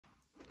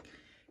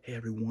Hey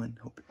everyone,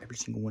 hope every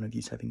single one of you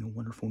is having a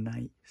wonderful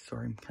night.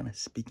 Sorry, I'm kind of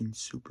speaking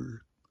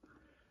super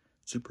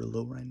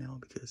low right now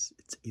because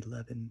it's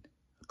 11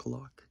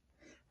 o'clock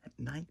at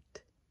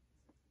night.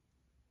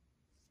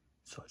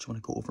 So I just want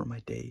to go over my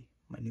day,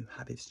 my new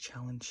habits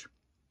challenge.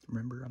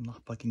 Remember, I'm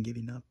not fucking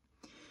giving up.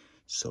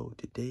 So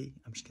today,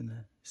 I'm just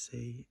gonna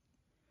say,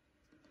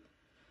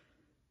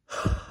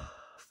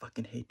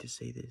 fucking hate to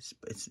say this,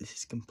 but this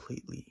is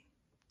completely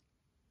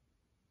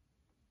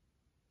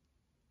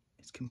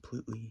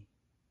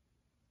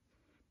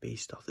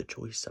based off the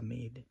choice I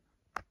made.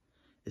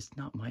 It's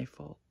not my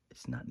fault.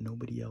 It's not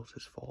nobody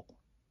else's fault.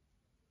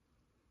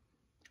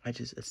 I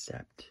just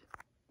accept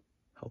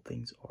how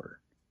things are,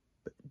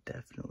 but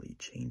definitely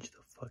change the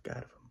fuck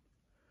out of them.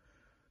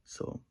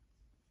 So,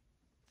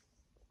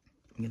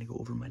 I'm gonna go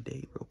over my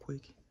day real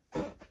quick.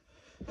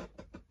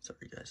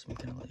 Sorry guys, I'm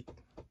kind of like,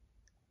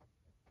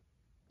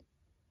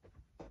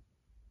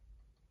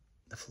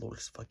 the floor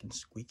is fucking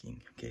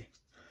squeaking, okay?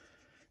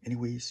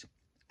 Anyways,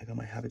 I got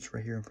my habits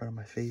right here in front of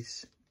my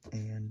face,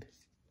 and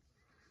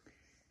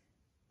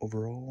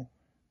overall,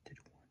 did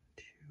 1,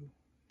 2.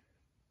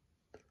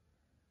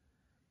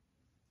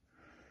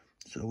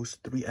 So it was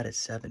 3 out of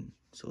 7.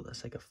 So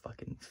that's like a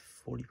fucking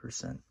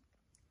 40%.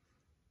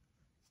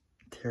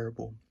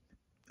 Terrible.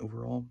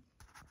 Overall,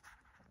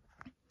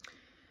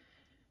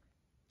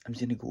 I'm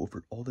just gonna go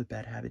over all the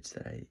bad habits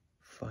that I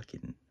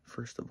fucking,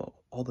 first of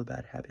all the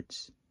bad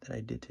habits that I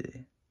did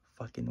today.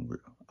 I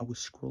was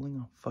scrolling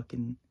on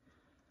fucking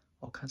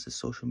all kinds of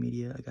social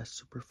media. I got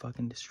super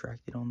fucking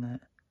distracted on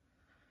that.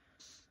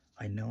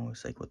 I know,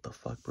 it's like, what the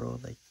fuck, bro?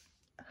 Like,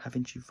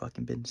 haven't you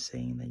fucking been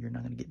saying that you're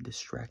not gonna get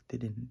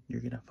distracted and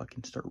you're gonna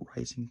fucking start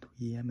rising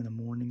 3 a.m. in the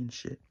morning and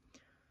shit?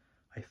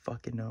 I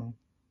fucking know.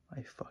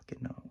 I fucking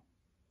know.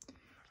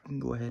 You can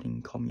go ahead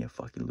and call me a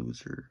fucking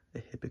loser, a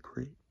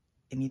hypocrite,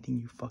 anything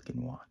you fucking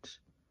want.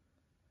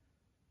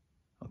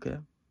 Okay?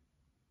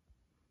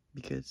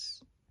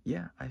 Because,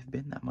 yeah, I've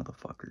been that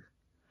motherfucker.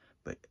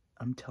 But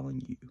I'm telling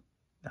you,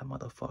 that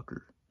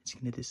motherfucker is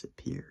gonna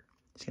disappear.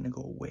 It's gonna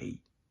go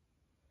away.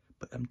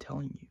 But I'm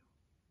telling you,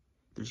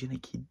 there's gonna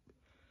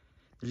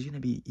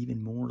be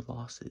even more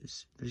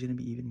losses. There's gonna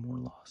be even more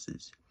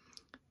losses.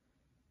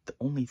 The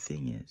only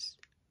thing is,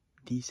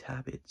 these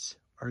habits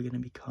are gonna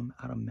become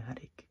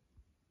automatic.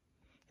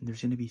 And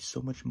there's gonna be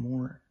so much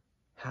more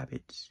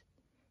habits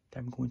that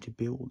I'm going to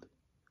build.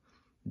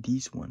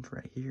 These ones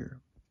right here,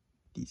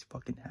 these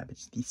fucking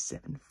habits, these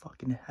 7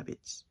 fucking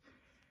habits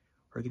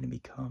are gonna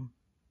become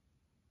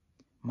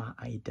my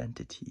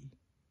identity.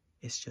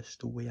 It's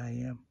just the way I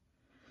am.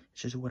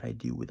 It's just what I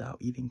do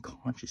without even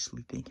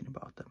consciously thinking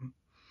about them.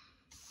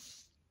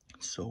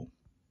 So,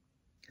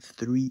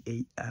 3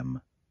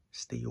 a.m.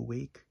 stay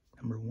awake,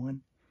 number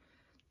 1.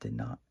 Did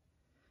not.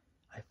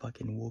 I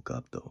fucking woke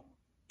up though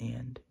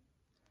and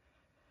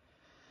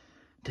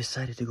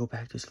decided to go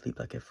back to sleep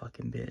like a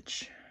fucking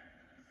bitch.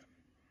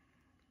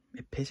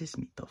 It pisses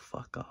me the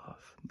fuck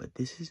off. But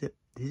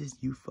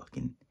you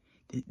fucking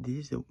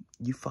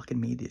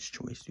made this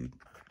choice, dude.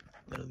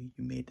 Literally,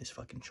 you made this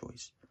fucking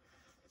choice.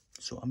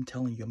 So I'm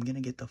telling you, I'm gonna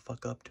get the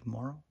fuck up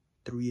tomorrow,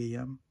 3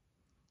 a.m.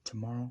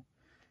 Tomorrow,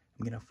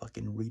 I'm gonna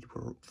fucking read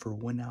for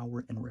 1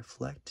 hour and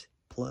reflect,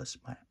 plus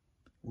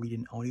read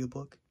an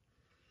audiobook.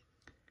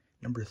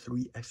 Number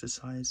 3,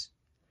 exercise.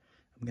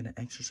 I'm gonna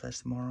exercise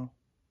tomorrow.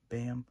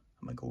 Bam.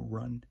 I'm gonna go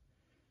run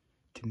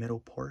to Meadow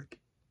Park.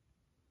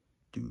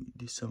 Do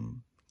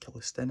some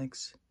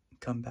calisthenics.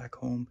 Come back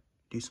home.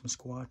 Do some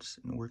squats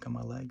and work on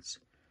my legs.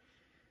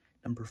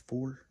 Number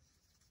 4,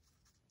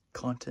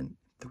 content.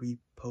 3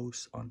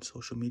 posts on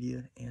social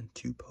media and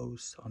 2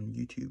 posts on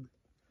YouTube.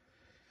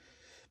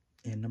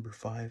 And number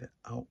 5,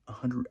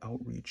 100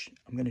 outreach.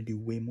 I'm gonna do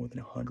way more than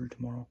 100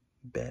 tomorrow.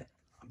 Bet.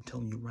 I'm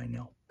telling you right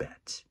now,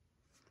 bet.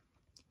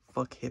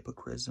 Fuck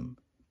hypocrism.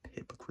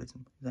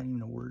 Hypocrism. Is that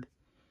even a word?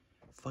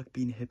 Fuck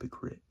being a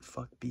hypocrite.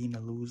 Fuck being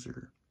a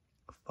loser.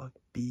 Fuck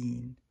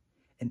being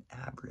an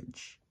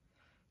average.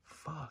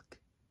 Fuck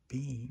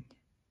being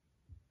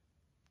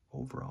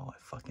overall a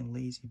fucking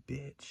lazy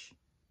bitch.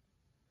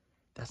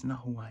 That's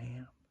not who I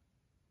am.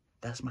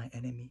 That's my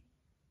enemy.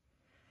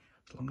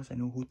 As long as I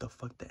know who the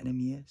fuck the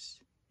enemy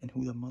is and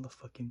who the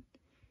motherfucking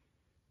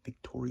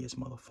victorious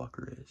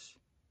motherfucker is.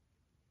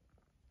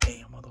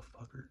 Damn,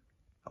 motherfucker.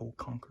 I will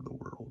conquer the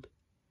world.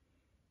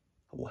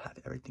 I will have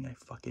everything I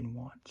fucking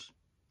want.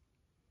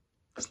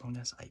 As long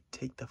as I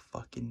take the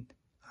fucking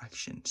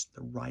actions,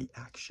 the right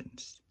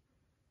actions.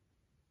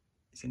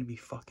 It's gonna be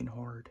fucking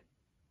hard.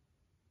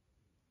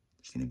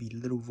 There's gonna be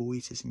little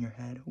voices in your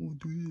head. Oh,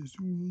 do this.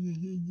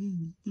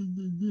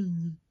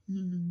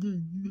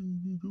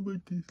 Go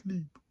back to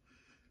sleep.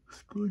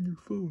 Scroll on your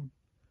phone.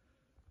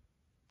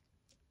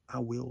 I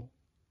will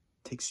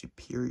take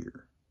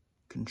superior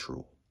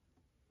control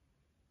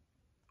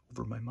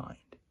over my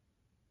mind.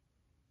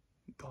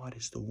 God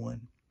is the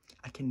one.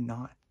 I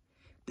cannot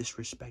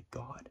disrespect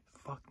God.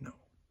 Fuck no.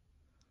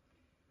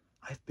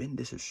 I've been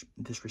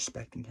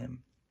disrespecting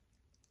him.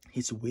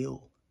 His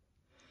will.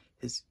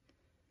 His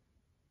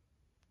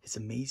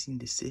amazing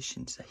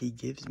decisions that he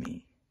gives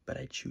me. But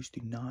I choose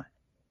to not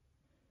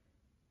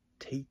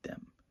take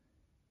them.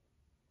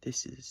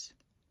 This is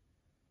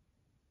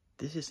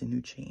a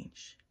new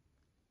change.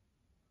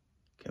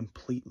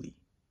 Completely.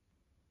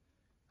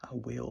 I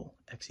will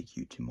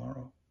execute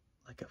tomorrow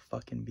like a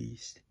fucking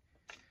beast.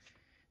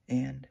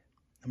 And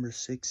number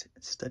 6,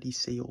 study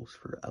sales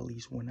for at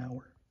least 1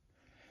 hour.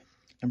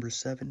 Number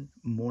 7,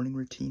 morning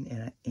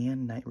routine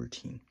and night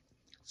routine.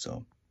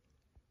 So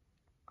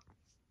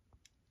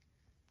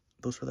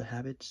those are the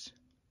habits,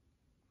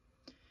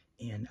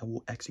 and I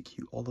will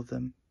execute all of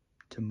them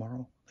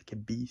tomorrow like a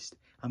beast.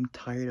 I'm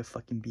tired of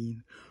fucking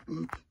being,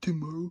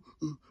 tomorrow,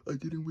 I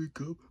didn't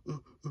wake up,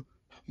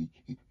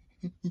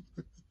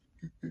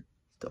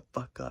 the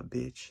fuck up,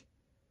 bitch.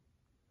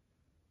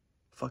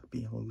 Fuck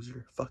being a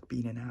loser. Fuck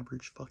being an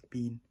average. Fuck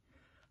being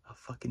a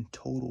fucking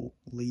total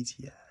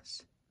lazy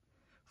ass.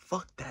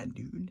 Fuck that,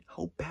 dude.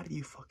 How bad do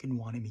you fucking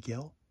want it,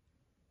 Miguel?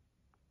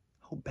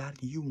 How bad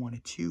do you want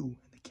it too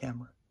in the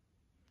camera?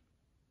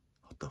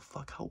 What the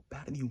fuck? How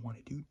bad do you want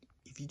it, dude?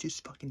 If you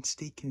just fucking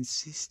stay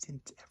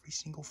consistent every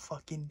single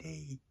fucking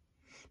day,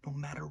 no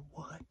matter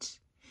what,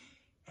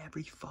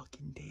 every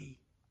fucking day,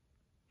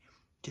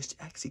 just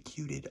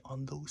execute it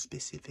on those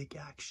specific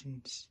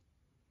actions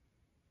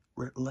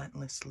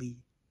relentlessly,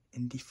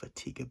 with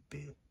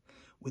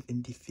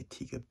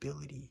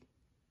indefatigability,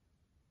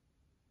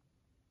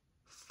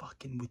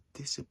 fucking with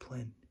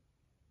discipline,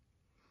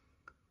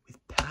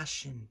 with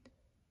passion,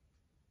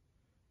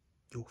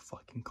 you'll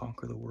fucking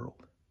conquer the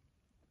world.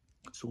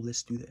 So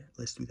let's do that.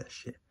 Let's do that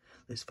shit.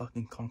 Let's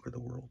fucking conquer the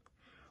world.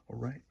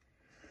 Alright?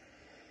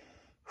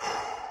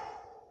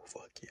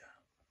 Fuck yeah.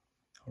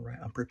 Alright,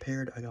 I'm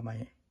prepared. I got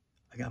my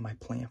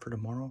plan for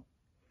tomorrow.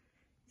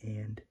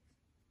 And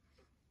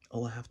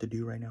all I have to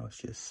do right now is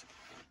just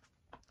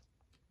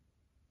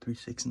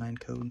 369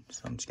 code.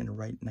 So I'm just gonna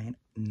write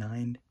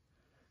nine.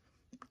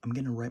 I'm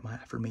gonna write my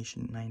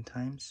affirmation 9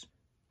 times.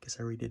 Because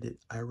I already did it.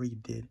 I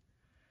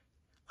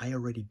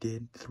already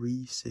did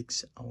 3,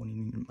 6. I only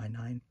need my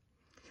 9.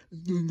 I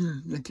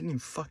didn't even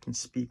fucking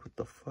speak. What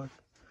the fuck?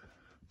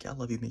 Okay, I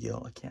love you,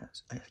 Miguel. I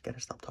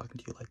gotta stop talking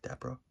to you like that,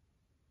 bro.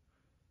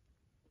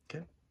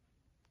 Okay?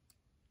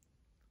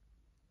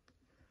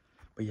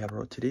 But yeah,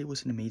 bro, today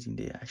was an amazing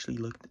day. I actually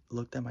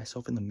looked at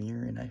myself in the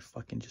mirror and I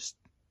fucking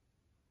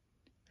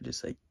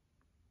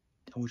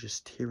I was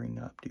just tearing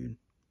up, dude.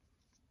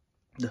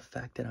 The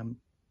fact that I'm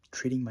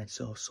treating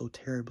myself so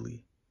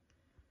terribly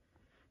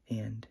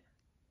and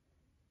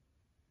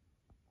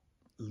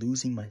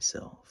losing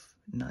myself,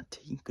 not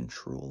taking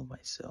control of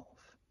myself.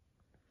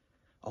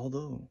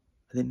 Although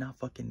I did not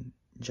fucking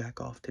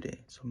jack off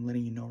today, so I'm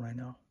letting you know right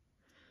now.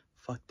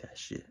 Fuck that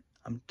shit.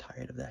 I'm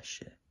tired of that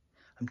shit.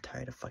 I'm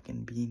tired of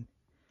fucking being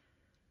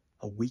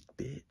a weak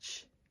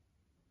bitch.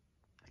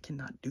 I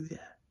cannot do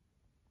that.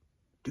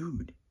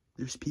 Dude,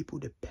 there's people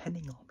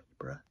depending on me,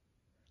 bruh.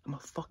 I'm a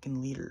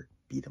fucking leader.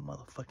 Be the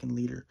motherfucking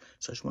leader.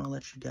 So I just want to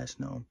let you guys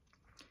know,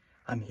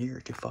 I'm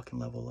here to fucking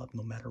level up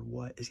no matter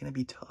what. It's gonna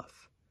be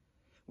tough.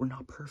 We're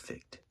not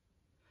perfect.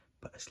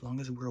 But as long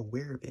as we're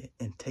aware of it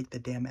and take the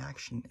damn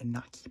action and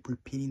not keep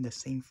repeating the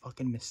same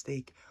fucking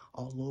mistake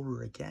all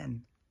over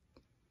again,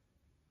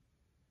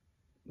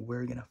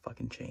 we're gonna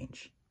fucking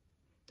change.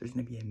 There's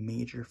gonna be a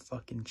major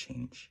fucking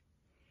change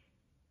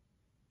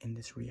in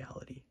this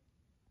reality.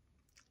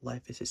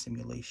 Life is a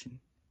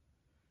simulation.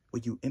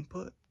 What you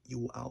input, you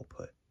will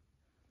output.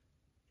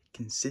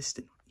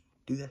 Consistently.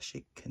 Do that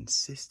shit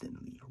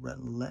consistently,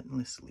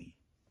 relentlessly.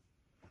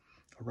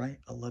 Alright?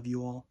 I love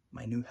you all.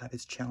 My new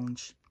habits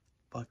challenge.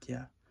 Fuck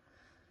yeah.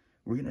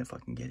 We're gonna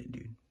fucking get it,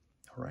 dude.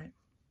 Alright?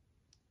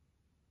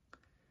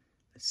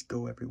 Let's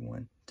go,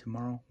 everyone.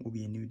 Tomorrow will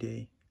be a new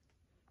day.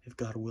 If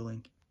God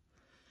willing.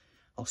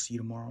 I'll see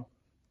you tomorrow.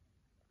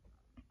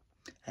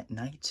 At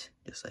night,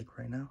 just like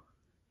right now.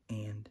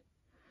 And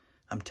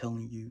I'm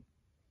telling you,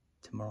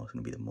 tomorrow's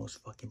gonna be the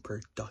most fucking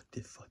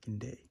productive fucking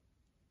day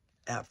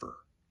ever.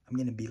 I'm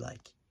gonna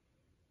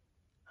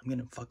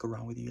fuck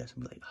around with you guys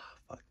and be like,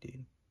 fuck,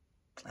 dude.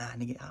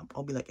 Nigga,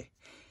 I'll be like,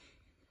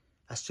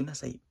 as soon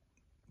as I,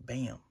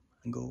 bam,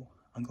 and go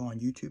on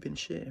YouTube and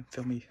shit and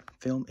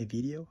film a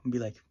video and be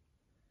like,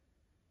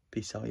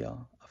 peace out,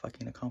 y'all. I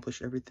fucking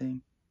accomplished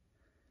everything.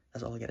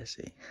 That's all I gotta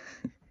say.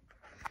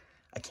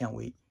 I can't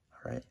wait.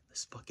 Alright,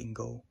 let's fucking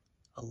go.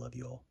 I love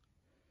y'all.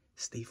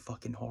 Stay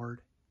fucking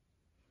hard.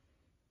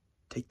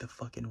 Take the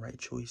fucking right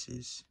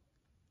choices.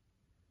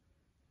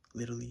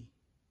 Literally,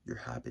 your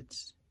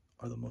habits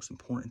are the most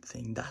important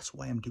thing. That's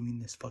why I'm doing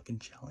this fucking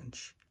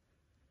challenge.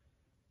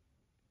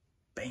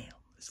 Bam.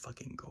 Let's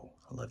fucking go.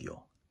 I love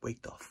y'all.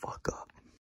 Wake the fuck up.